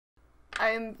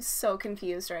I'm so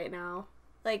confused right now.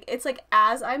 Like, it's like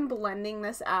as I'm blending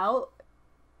this out,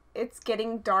 it's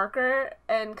getting darker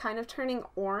and kind of turning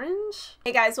orange.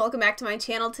 Hey guys, welcome back to my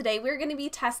channel. Today we're going to be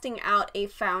testing out a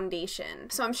foundation.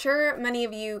 So I'm sure many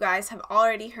of you guys have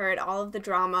already heard all of the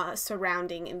drama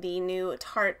surrounding the new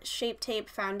Tarte Shape Tape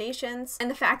foundations and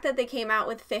the fact that they came out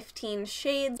with 15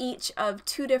 shades, each of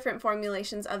 2 different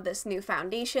formulations of this new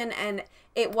foundation, and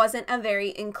it wasn't a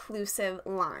very inclusive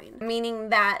line, meaning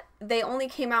that they only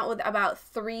came out with about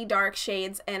 3 dark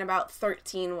shades and about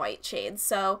 13 white shades.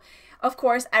 So of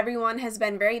course, everyone has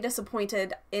been very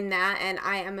disappointed in that, and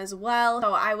I am as well.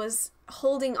 So I was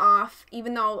holding off,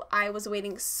 even though I was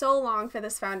waiting so long for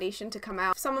this foundation to come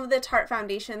out. Some of the Tarte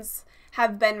foundations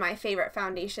have been my favorite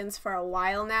foundations for a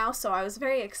while now, so I was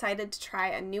very excited to try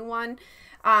a new one.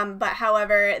 But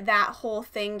however, that whole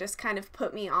thing just kind of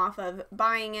put me off of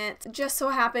buying it. Just so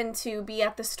happened to be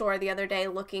at the store the other day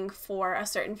looking for a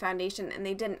certain foundation, and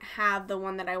they didn't have the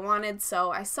one that I wanted, so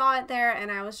I saw it there,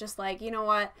 and I was just like, you know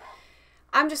what?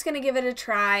 I'm just going to give it a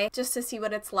try just to see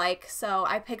what it's like. So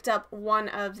I picked up one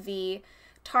of the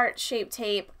Tarte Shape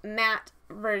Tape matte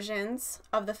versions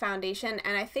of the foundation,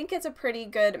 and I think it's a pretty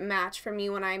good match for me.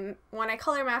 When I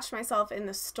color matched myself in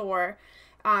the store,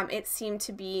 it seemed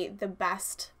to be the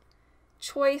best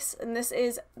choice, and this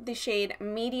is the shade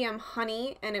Medium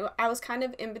Honey, and I was kind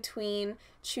of in between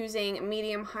choosing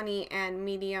Medium Honey and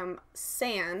Medium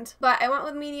Sand, but I went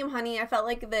with Medium Honey. I felt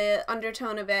like the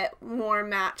undertone of it more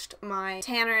matched my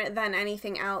tanner than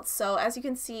anything else. So as you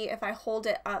can see, if I hold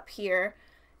it up here,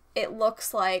 it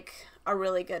looks like a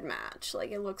really good match. Like,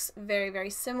 it looks very,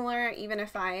 very similar. Even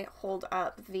if I hold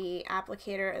up the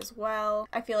applicator as well,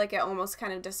 I feel like it almost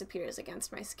kind of disappears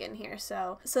against my skin here.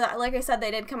 So that, like I said,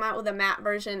 they did come out with a matte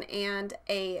version and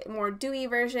a more dewy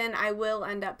version. I will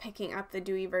end up picking up the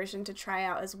dewy version to try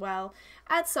out as well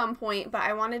at some point, but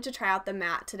I wanted to try out the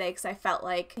matte today because I felt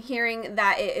like hearing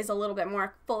that it is a little bit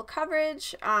more full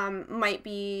coverage might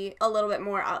be a little bit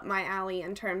more up my alley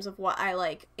in terms of what I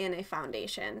like in a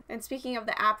foundation. And speaking of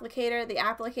the applicator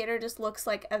just looks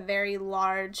like a very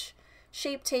large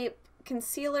Shape Tape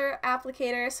concealer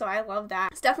applicator, so I love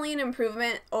that. It's definitely an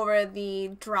improvement over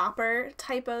the dropper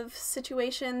type of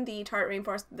situation the Tarte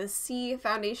Rainforest the Sea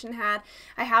foundation had.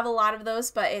 I have a lot of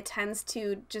those, but it tends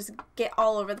to just get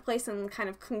all over the place and kind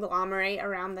of conglomerate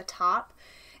around the top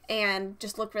and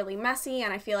just look really messy,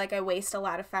 and I feel like I waste a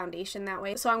lot of foundation that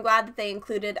way. So I'm glad that they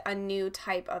included a new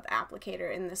type of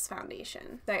applicator in this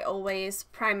foundation. I always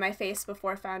prime my face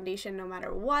before foundation no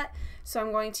matter what, so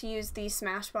I'm going to use the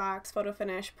Smashbox Photo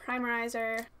Finish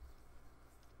Primerizer.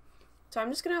 So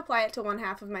I'm just going to apply it to one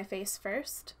half of my face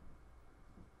first.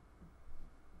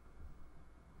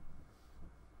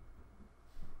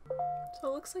 So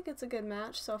it looks like it's a good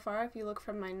match so far if you look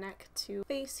from my neck to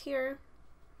face here.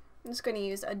 I'm just going to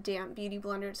use a damp beauty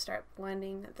blender to start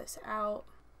blending this out.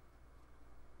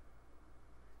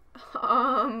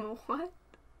 What?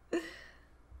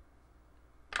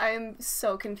 I'm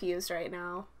so confused right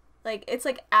now. Like, it's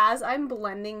like as I'm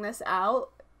blending this out,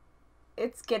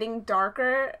 it's getting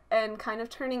darker and kind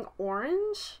of turning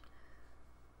orange.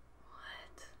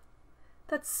 What?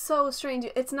 That's so strange.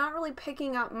 It's not really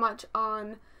picking up much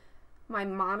on my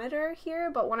monitor here,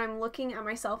 but when I'm looking at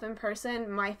myself in person,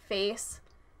 my face,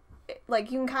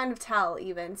 like, you can kind of tell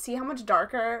even. See how much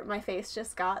darker my face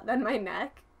just got than my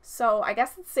neck? So I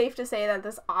guess it's safe to say that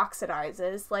this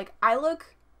oxidizes. Like, I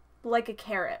look like a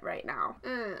carrot right now.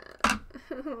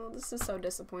 This is so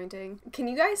disappointing. Can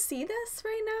you guys see this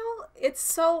right now? It's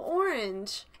so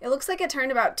orange. It looks like it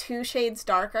turned about 2 shades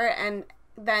darker and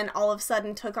then all of a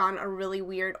sudden took on a really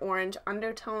weird orange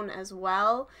undertone as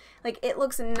well. Like, it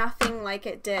looks nothing like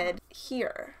it did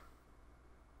here.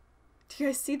 Do you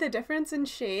guys see the difference in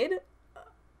shade?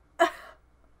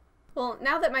 Well,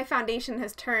 now that my foundation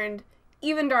has turned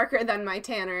even darker than my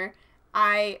tanner,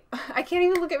 I can't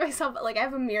even look at myself. Like, I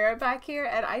have a mirror back here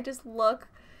and I just look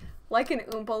like an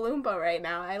Oompa Loompa right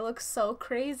now. I look so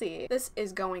crazy. This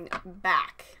is going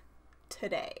back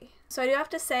today. So I do have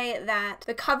to say that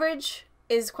the coverage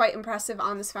is quite impressive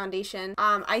on this foundation.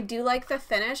 I do like the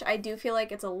finish. I do feel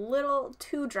like it's a little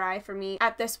too dry for me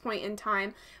at this point in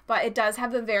time, but it does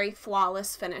have a very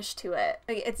flawless finish to it.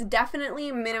 Like, it's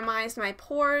definitely minimized my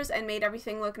pores and made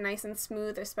everything look nice and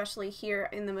smooth, especially here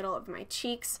in the middle of my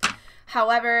cheeks.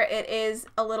 However, it is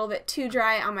a little bit too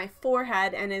dry on my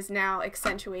forehead and is now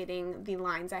accentuating the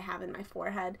lines I have in my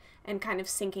forehead and kind of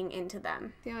sinking into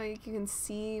them. See how you can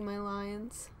see my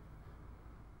lines?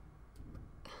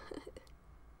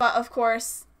 But of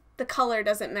course, the color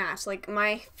doesn't match. Like,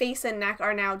 my face and neck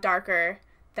are now darker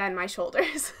than my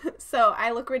shoulders. So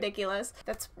I look ridiculous.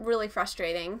 That's really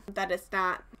frustrating that it's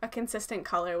not a consistent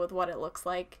color with what it looks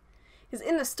like. Because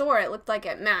in the store, it looked like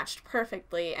it matched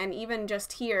perfectly, and even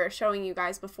just here, showing you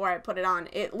guys before I put it on,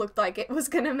 it looked like it was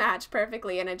gonna match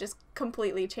perfectly, and it just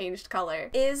completely changed color.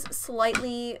 It is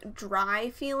slightly dry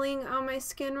feeling on my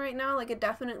skin right now. Like, it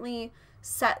definitely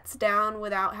sets down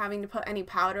without having to put any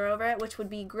powder over it, which would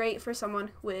be great for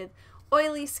someone with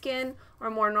oily skin or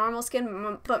more normal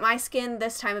skin, but my skin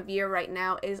this time of year right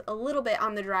now is a little bit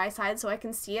on the dry side, so I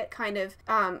can see it kind of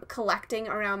collecting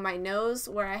around my nose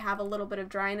where I have a little bit of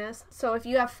dryness. So if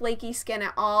you have flaky skin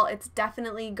at all, it's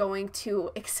definitely going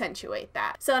to accentuate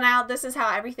that. So now this is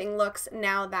how everything looks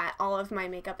now that all of my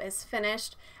makeup is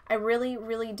finished. I really,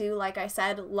 really do, like I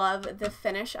said, love the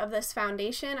finish of this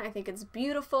foundation. I think it's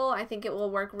beautiful. I think it will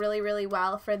work really, really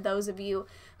well for those of you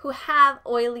who have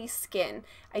oily skin.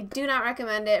 I do not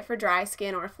recommend it for dry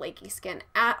skin or flaky skin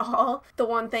at all. The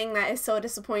one thing that is so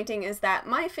disappointing is that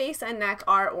my face and neck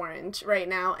are orange right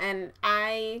now, and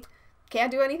I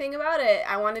can't do anything about it.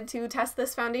 I wanted to test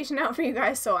this foundation out for you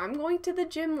guys, so I'm going to the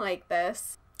gym like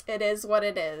this. It is what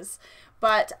it is.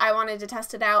 But I wanted to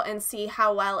test it out and see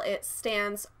how well it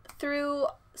stands through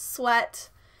sweat,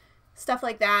 stuff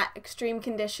like that, extreme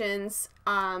conditions,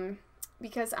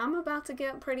 because I'm about to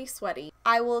get pretty sweaty.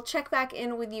 I will check back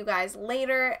in with you guys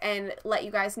later and let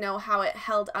you guys know how it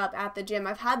held up at the gym.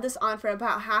 I've had this on for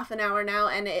about half an hour now,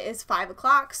 and it is 5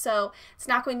 o'clock, so it's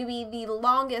not going to be the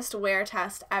longest wear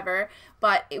test ever,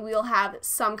 but we'll have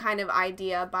some kind of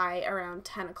idea by around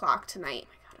 10 o'clock tonight.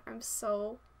 Oh my God, I'm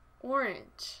so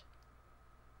orange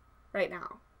right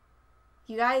now.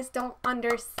 You guys don't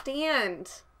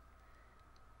understand.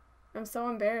 I'm so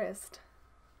embarrassed.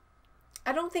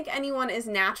 I don't think anyone is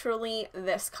naturally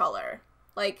this color.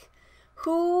 Like,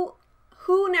 who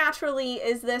naturally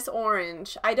is this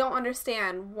orange? I don't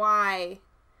understand why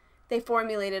they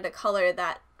formulated a color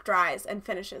that dries and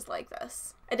finishes like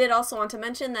this. I did also want to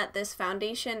mention that this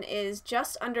foundation is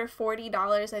just under $40.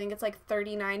 I think it's like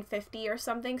 $39.50 or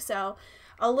something, so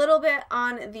a little bit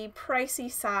on the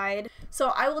pricey side.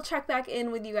 So I will check back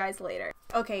in with you guys later.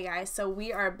 Okay guys, so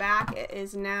we are back. It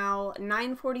is now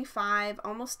 9:45,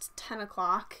 almost 10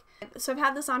 o'clock. So I've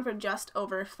had this on for just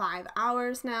over 5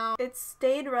 hours now. It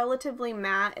stayed relatively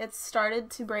matte. It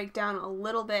started to break down a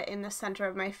little bit in the center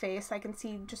of my face. I can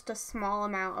see just a small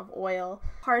amount of oil.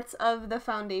 Parts of the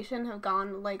foundation have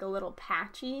gone like a little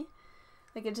patchy.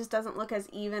 Like, it just doesn't look as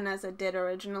even as it did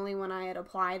originally when I had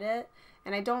applied it.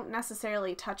 And I don't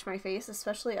necessarily touch my face,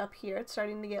 especially up here. It's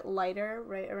starting to get lighter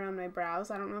right around my brows.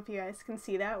 I don't know if you guys can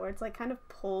see that, where it's like kind of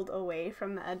pulled away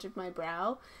from the edge of my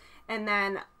brow. And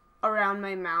then around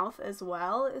my mouth as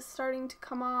well is starting to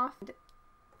come off.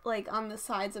 Like, on the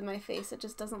sides of my face, it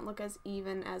just doesn't look as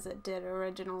even as it did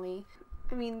originally.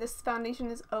 I mean, this foundation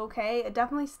is okay. It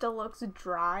definitely still looks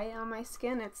dry on my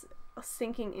skin. It's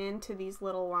sinking into these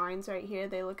little lines right here.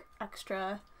 They look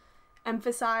extra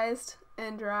emphasized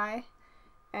and dry.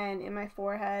 And in my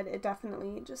forehead, it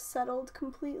definitely just settled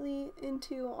completely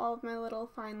into all of my little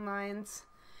fine lines.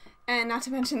 And not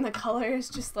to mention the color is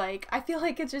just like, I feel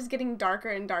like it's just getting darker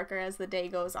and darker as the day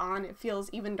goes on. It feels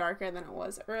even darker than it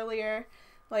was earlier.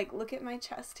 Like, look at my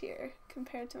chest here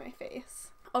compared to my face.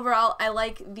 Overall, I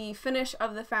like the finish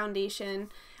of the foundation.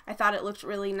 I thought it looked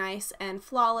really nice and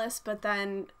flawless, but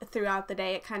then throughout the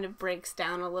day it kind of breaks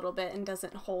down a little bit and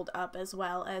doesn't hold up as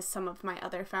well as some of my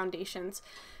other foundations.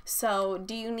 So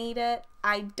do you need it?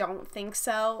 I don't think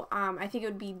so. I think it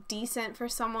would be decent for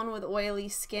someone with oily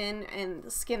skin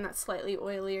and skin that's slightly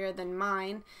oilier than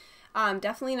mine.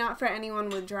 Definitely not for anyone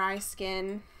with dry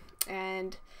skin.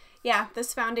 And yeah,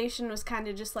 this foundation was kind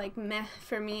of just like meh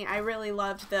for me. I really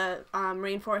loved the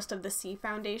Rainforest of the Sea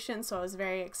foundation, so I was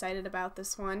very excited about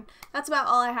this one. That's about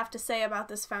all I have to say about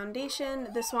this foundation.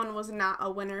 This one was not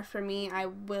a winner for me. I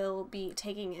will be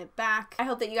taking it back. I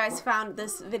hope that you guys found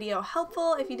this video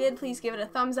helpful. If you did, please give it a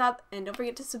thumbs up, and don't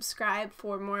forget to subscribe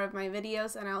for more of my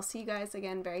videos, and I'll see you guys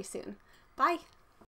again very soon. Bye!